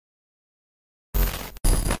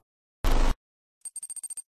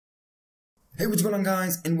Hey, what's going on,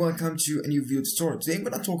 guys, and welcome to a new video tutorial. Today I'm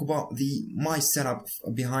going to talk about my setup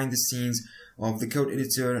behind the scenes of the code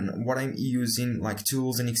editor and what I'm using, like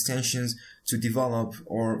tools and extensions to develop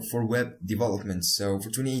or for web development. So for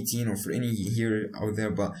 2018 or for any year out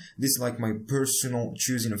there, but this is like my personal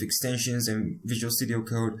choosing of extensions and Visual Studio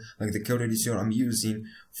Code, like the code editor I'm using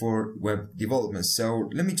for web development. So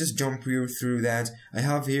let me just jump you through that. I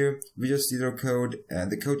have here Visual Studio Code.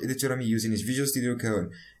 The code editor I'm using is Visual Studio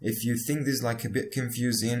Code. If you think this is like a bit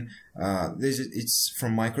confusing, it's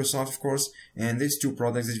from Microsoft, of course, and there's two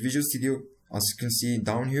products. There's Visual Studio, as you can see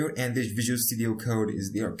down here, and there's Visual Studio Code.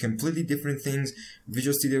 They are completely different things.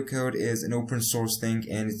 Visual Studio Code is an open source thing,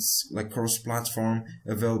 and it's like cross-platform,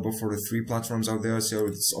 available for the 3 platforms out there. So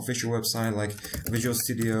it's official website like Visual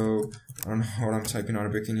Studio. I don't know what I'm typing on a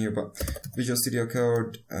brick in here, but Visual Studio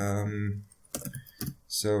Code.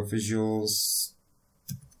 So Visual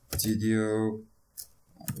Studio.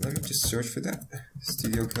 Let me just search for that.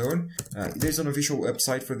 Studio Code. There's an official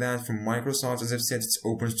website for that from Microsoft. As I've said, it's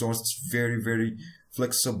open source. It's very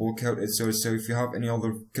flexible code editor. So if you have any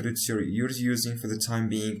other code editor you're using for the time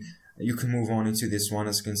being, you can move on into this one.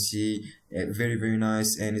 As you can see, very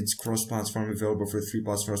nice, and it's cross-platform, available for 3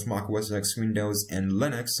 platforms: Mac OS X, Windows, and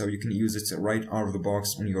Linux. So you can use it right out of the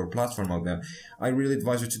box on your platform out there. I really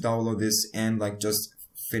advise you to download this and like just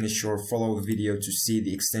finish or follow the video to see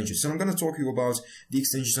the extensions. So I'm going to talk to you about the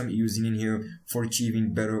extensions I'm using in here for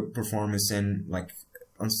achieving better performance and like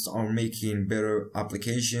on making better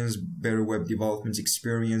applications, better web development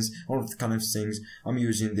experience, all the kind of things. I'm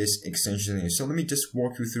using this extension here. So let me just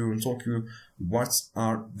walk you through and talk to you what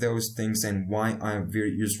are those things and why are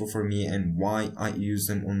very useful for me and why I use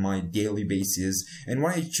them on my daily basis, and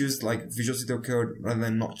why I choose like Visual Studio Code rather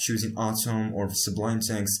than not choosing Atom or Sublime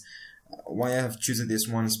Text. Why I have chosen this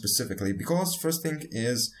one specifically, because first thing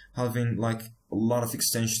is having like a lot of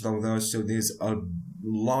extensions out there. So there's a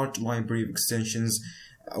large library of extensions,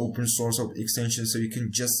 open source of extensions, so you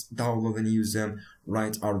can just download and use them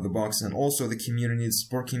right out of the box. And also the community, the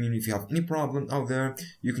support community, if you have any problem out there,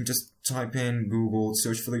 you can just type in Google,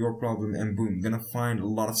 search for your problem, and boom, you're gonna find a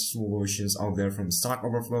lot of solutions out there from Stack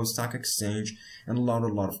Overflow, Stack Exchange, and a lot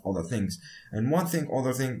of other things. And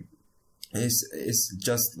other thing is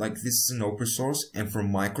just like this is an open source and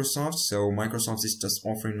from Microsoft. So Microsoft is just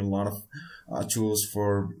offering a lot of tools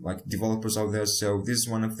for like developers out there. So this is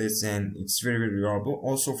one of this, and it's very reliable.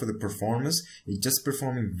 Also for the performance, it's just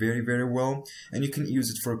performing very well, and you can use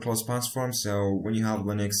it for a closed platform. So when you have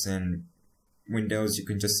Linux and Windows, you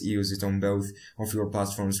can just use it on both of your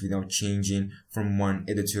platforms without changing from one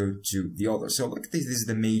editor to the other. So like this is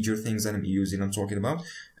the major things that I'm talking about.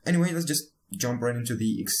 Anyway, let's just jump right into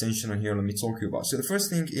the extension on here. Let me talk to you about. So the first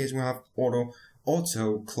thing is we have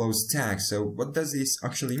auto close tag. So what does this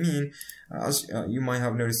actually mean? As you might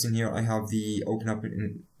have noticed in here, I have the open up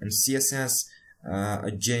in CSS,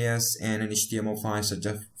 a JS, and an HTML file, so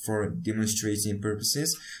just for demonstrating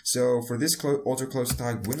purposes. So for this auto close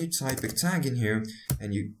tag, when you type a tag in here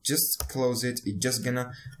and you just close it, it's just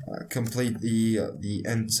gonna complete the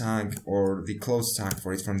end tag or the close tag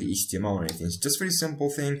for it from the HTML or anything. It's just a very simple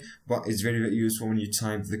thing, but it's very useful when you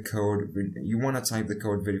type the code. When you want to type the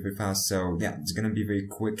code very fast. So yeah, it's gonna be a very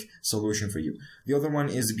quick solution for you. The other one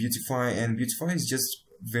is Beautify, and Beautify is just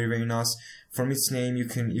very nice. From its name, you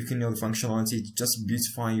can know the functionality. Just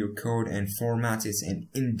beautify your code and format it and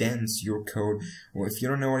indents your code. Well, if you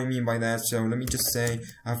don't know what I mean by that, so let me just say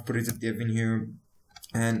I've put it a div in here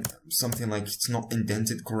and something like it's not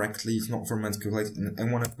indented correctly, it's not formatted correctly, and I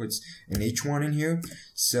want to put an H1 in here.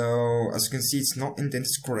 So as you can see, it's not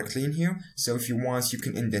indented correctly in here. So if you want, you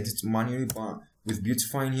can indent it manually, but with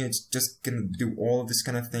Beautify in here, it's just gonna do all of this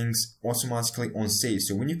kind of things automatically on save.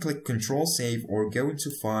 So when you click Control Save or go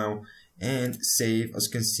into File and Save, as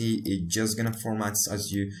you can see, it just gonna format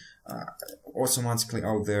as you automatically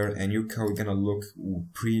out there, and your code gonna look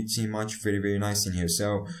pretty much very nice in here.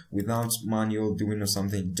 So without manual doing or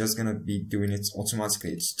something, just gonna be doing it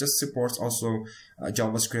automatically. It just supports also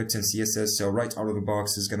JavaScript and CSS. So right out of the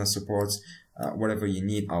box is gonna support whatever you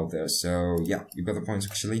need out there. So yeah, you got the point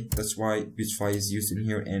actually. That's why Beautify is used in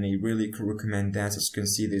here, and I really recommend that. As you can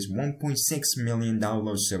see, there's 1.6 million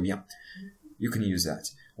downloads. So yeah, you can use that.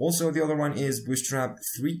 Also, the other one is Bootstrap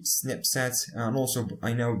 3 Snipset, and also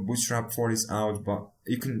I know Bootstrap 4 is out, but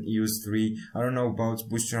you can use 3. I don't know about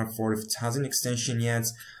Bootstrap 4 if it has an extension yet,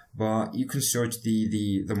 but you can search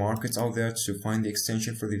the markets out there to find the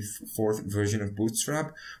extension for the 4th version of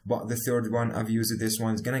Bootstrap. But the 3rd one, I've used this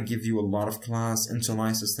one. It's gonna give you a lot of class,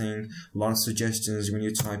 interlicense thing, a lot of suggestions when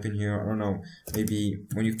you type in here. I don't know, maybe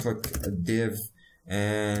when you click a div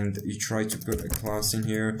and you try to put a class in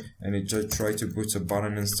here, and you just try to put a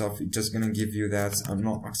button and stuff, it's just gonna give you that. I'm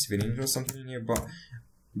not activating it or something in here, but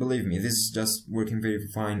believe me, this is just working very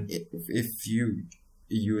fine if you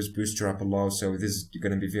use Bootstrap a lot, so this is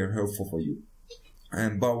gonna be very helpful for you.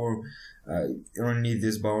 And Bower, you don't need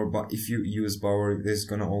this Bower, but if you use Bower, there's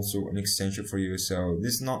gonna also an extension for you, so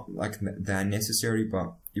this is not like that necessary,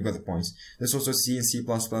 but you got the points. There's also C and C++,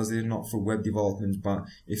 they're not for web development, but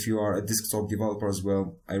if you are a desktop developer as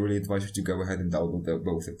well, I really advise you to go ahead and download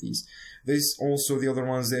both of these. There's also the other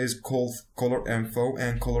ones, there's Color Info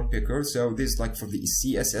and Color Picker, so this is like for the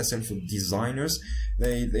CSS and for designers,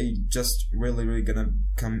 they just really gonna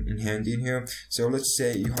come in handy in here. So let's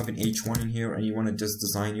say you have an H1 in here and you want to just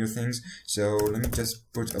design your things, so let me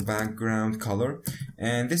just put a background color,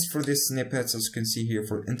 and this for this snippets, as you can see here,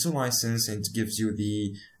 for IntelliSense, and it gives you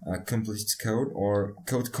the complete code or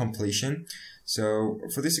code completion. So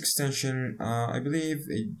for this extension, I believe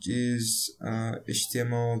it is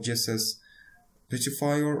HTML, CSS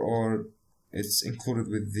specifier, or it's included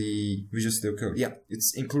with the Visual Studio Code. Yeah,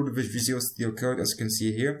 it's included with Visual Studio Code, as you can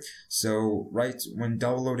see here. So right when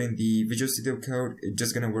downloading the Visual Studio Code, it's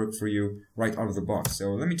just gonna work for you right out of the box.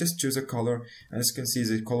 So let me just choose a color, and as you can see,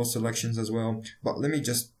 the color selections as well. But let me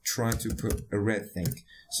just try to put a red thing.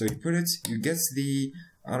 So you put it, you get the,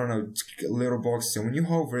 I don't know, little box. So when you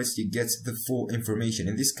hover it, you get the full information,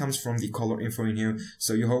 and this comes from the color info in here.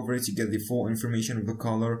 So you hover it, you get the full information of the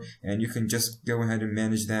color, and you can just go ahead and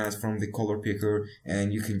manage that from the color picker,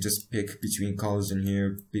 and you can just pick between colors in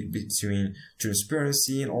here, pick between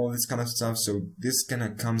transparency and all this kind of stuff. So this kind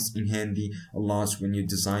of comes in handy a lot when you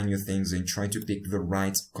design your things and try to pick the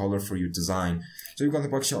right color for your design. So you've got the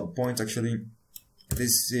box point. Actually,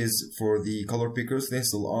 this is for the color pickers.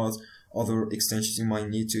 There's a lot other extensions you might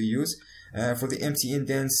need to use. For the empty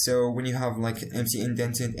indents, so when you have like empty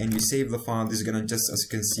indented and you save the file, this is gonna just, as you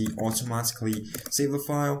can see, automatically save the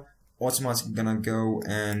file, automatically gonna go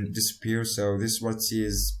and disappear. So this is what it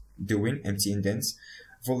is doing, empty indents.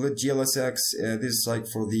 For the GLSX, this is like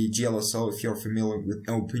for the GLSO, if you're familiar with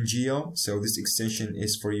OpenGL, so this extension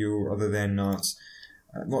is for you other than not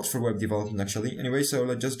for web development actually. Anyway, so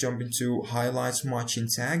let's just jump into highlights matching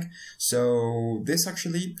tag. So this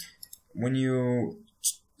actually, when you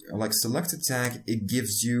like select a tag, it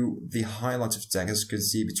gives you the highlight of tag, as you can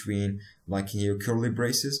see between like here curly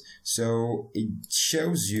braces. So it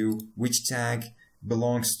shows you which tag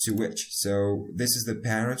belongs to which. So this is the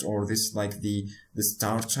parent, or this like the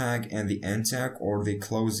start tag and the end tag, or the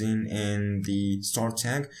closing and the start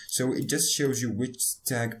tag. So it just shows you which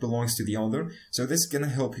tag belongs to the other. So this is gonna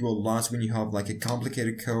help you a lot when you have like a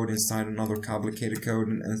complicated code inside another complicated code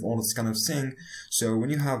and all this kind of thing. So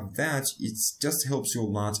when you have that, it just helps you a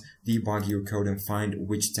lot debug your code and find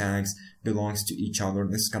which tags belongs to each other,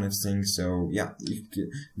 this kind of thing. So yeah,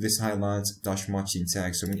 this highlights dash matching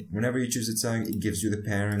tag. So whenever you choose a tag, it gives you the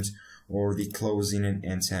parent or the closing and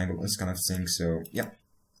end tag, this kind of thing. So yeah.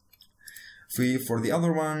 For the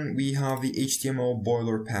other one, we have the HTML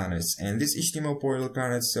boiler palettes, and this HTML boiler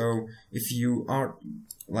palette. So if you are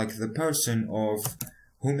like the person of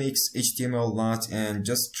who makes HTML a lot and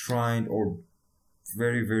just trying or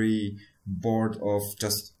very bored of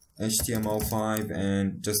just HTML5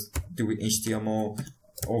 and just doing HTML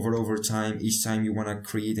over time each time you want to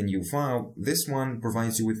create a new file, this one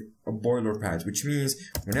provides you with a boilerpad, which means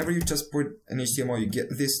whenever you just put an HTML, you get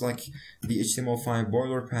this like the HTML5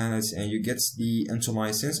 boilerpad, and you get the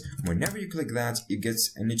IntelliSense. Whenever you click that, you get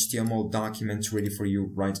an HTML document ready for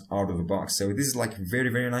you right out of the box. So this is like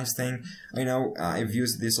very nice thing. I know I've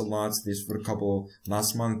used this a lot, this for a couple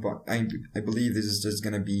last month, but I believe this is just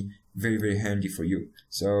gonna be very handy for you.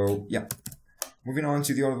 So yeah. Moving on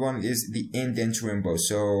to the other one is the indent rainbow.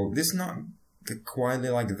 So this is not quite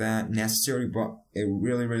like that necessary, but it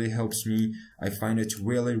really helps me. I find it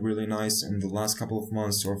really nice in the last couple of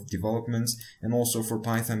months of development, and also for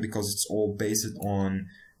Python because it's all based on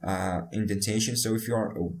indentation. So if you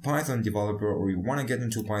are a Python developer or you want to get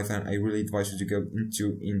into Python, I really advise you to go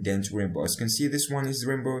into indent rainbow. As you can see, this one is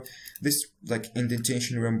rainbow. This like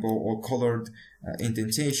indentation rainbow or colored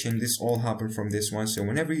indentation, this all happened from this one. So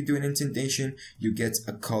whenever you do an indentation, you get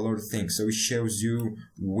a colored thing. So it shows you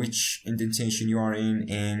which indentation you are in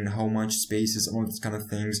and how much spaces, all these kind of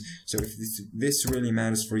things. So if this really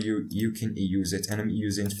matters for you, you can use it, and I'm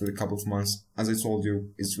using it for a couple of months. As I told you,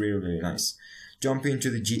 it's really nice. Jump into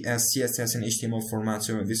the GS, CSS, and HTML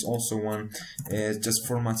formatter. This also one is just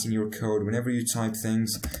formatting your code whenever you type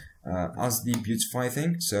things as the beautify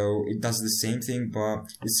thing. So it does the same thing, but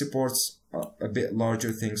it supports a bit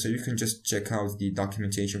larger thing. So you can just check out the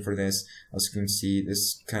documentation for this. As you can see,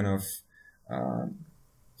 this kind of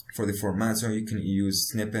For the formatter, you can use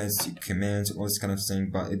snippets, commands, all this kind of thing,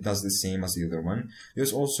 but it does the same as the other one.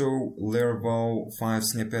 There's also Laravel 5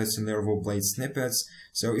 snippets and Laravel Blade snippets.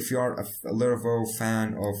 So if you are a Laravel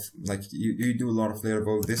fan of, like, you do a lot of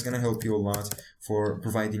Laravel, this is going to help you a lot for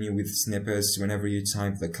providing you with snippets whenever you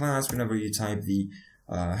type the class, whenever you type the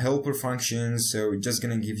helper functions. So it's just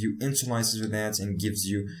going to give you initializers with that and gives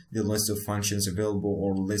you the list of functions available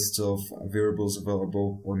or list of variables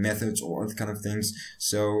available or methods or other kind of things.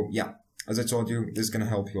 So yeah, as I told you, this is going to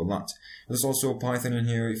help you a lot. There's also Python in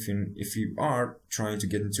here. If you are trying to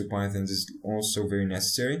get into Python, this is also very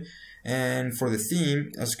necessary. And for the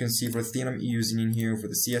theme, as you can see, for the theme I'm using in here, for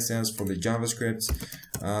the CSS, for the JavaScript,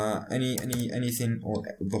 anything, or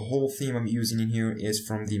the whole theme I'm using in here is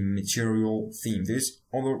from the material theme. There's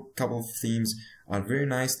other couple of themes are very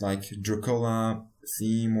nice, like Dracola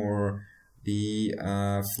theme or the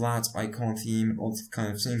flat icon theme, all these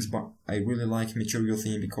kind of things, but I really like material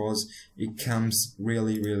theme because it comes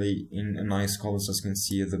really in a nice colors. As you can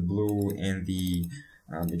see, the blue and the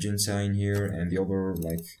magenta in here, and the other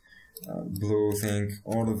like blue thing,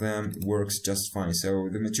 all of them works just fine. So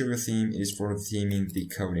the material theme is for theming the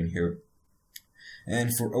code in here. And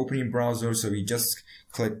for opening browser, so you just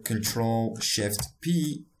click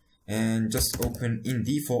Ctrl-Shift-P and just open in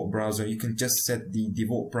default browser. You can just set the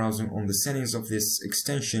default browser on the settings of this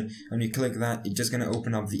extension, and you click that, it's just going to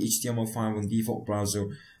open up the HTML file on default browser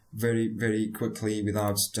very quickly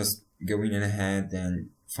without just going in ahead and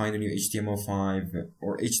find a new HTML5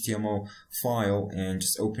 or HTML file and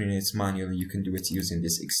just opening it manually. You can do it using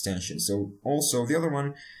this extension. So also the other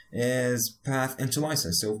one is Path into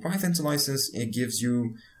License. So Path into License, it gives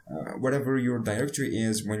you whatever your directory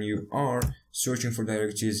is when you are searching for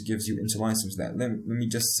directories, gives you into license that. Let me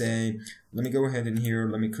just say, let me go ahead in here,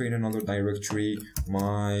 let me create another directory,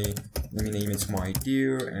 let me name it my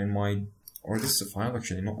dear and my, or this is a file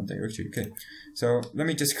actually, not a directory. Okay, so let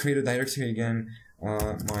me just create a directory again,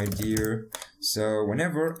 my dear. So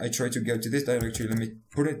whenever I try to go to this directory, let me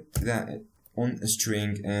put it that on a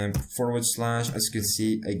string and /, as you can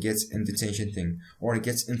see, I get indentation thing, or it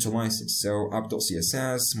gets into license. So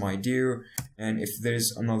app.css, my dear, and if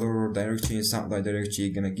there's another directory inside that directory,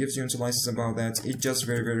 gonna gives you into license about that. It's just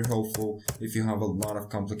very helpful if you have a lot of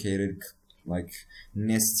complicated, like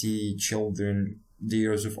nesty children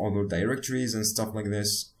dears with other directories and stuff like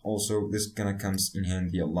this. Also, this gonna comes in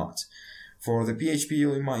handy a lot. For the PHP,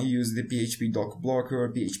 you might use the PHP doc blocker,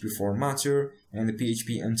 PHP formatter, and the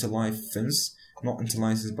PHP interlicense, not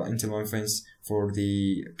interlicense, but interlicense for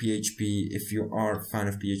the PHP. If you are a fan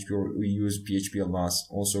of PHP or use PHP a lot,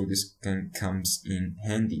 also this comes in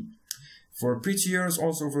handy. For prettiers,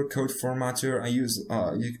 also for code formatter, I use,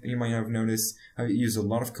 you might have noticed, I use a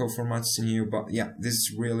lot of code formats in here, but yeah, this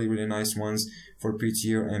is really nice ones for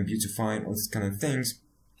prettier and beautify, all these kind of things.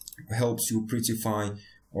 It helps you prettify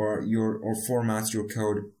or format your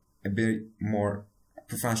code a bit more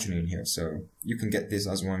professional in here. So you can get this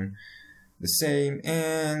as one the same.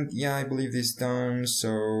 And yeah, I believe this done.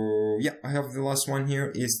 So yeah, I have the last one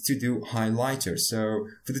here is to do highlighter. So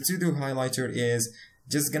for the to do highlighter is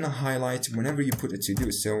just gonna highlight whenever you put a to do.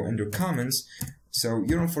 So under comments, so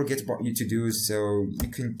you don't forget about your to do, so you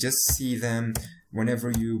can just see them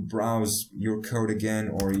whenever you browse your code again,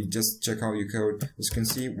 or you just check out your code. As you can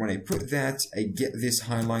see, when I put that, I get this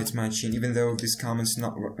highlight matching, even though this comment's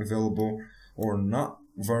not available or not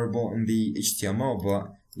variable in the HTML,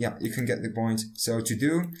 but yeah, you can get the point. So to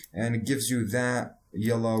do, and it gives you that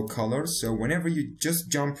yellow color. So whenever you just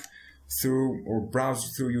jump through or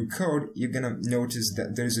browse through your code, you're gonna notice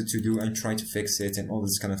that there's a to do and try to fix it and all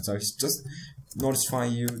this kind of stuff. It's just notify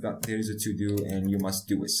you that there is a to do and you must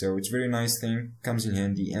do it. So it's a very nice thing, comes in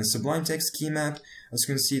handy. And Sublime Text key map, as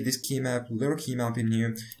you can see, this key map, little key map in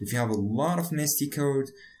here. If you have a lot of nasty code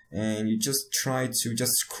and you just try to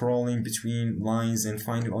just scrolling between lines and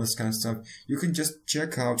finding all this kind of stuff, you can just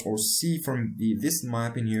check out or see from this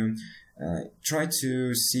map in here. Try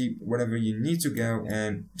to see whatever you need to go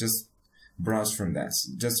and just browse from that.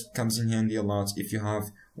 Just comes in handy a lot if you have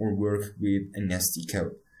or work with a nasty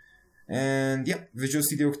code. And yeah, Visual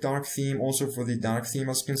Studio dark theme also for the dark theme,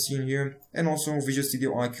 as you can see in here, and also Visual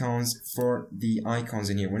Studio icons for the icons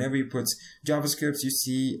in here. Whenever you put JavaScript, you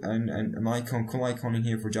see an icon, cool icon in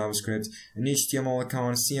here for JavaScript, an HTML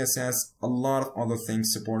icon, CSS, a lot of other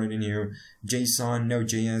things supported in here, JSON,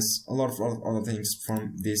 Node.js, a lot of other things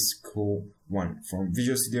from this cool one, from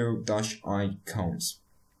Visual Studio icons.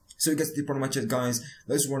 So that's pretty much it, guys.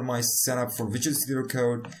 Those were my setup for Visual Studio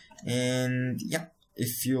Code, and yeah.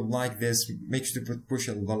 If you like this, make sure to push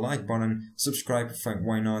the like button, subscribe,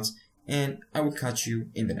 why not, and I will catch you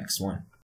in the next one.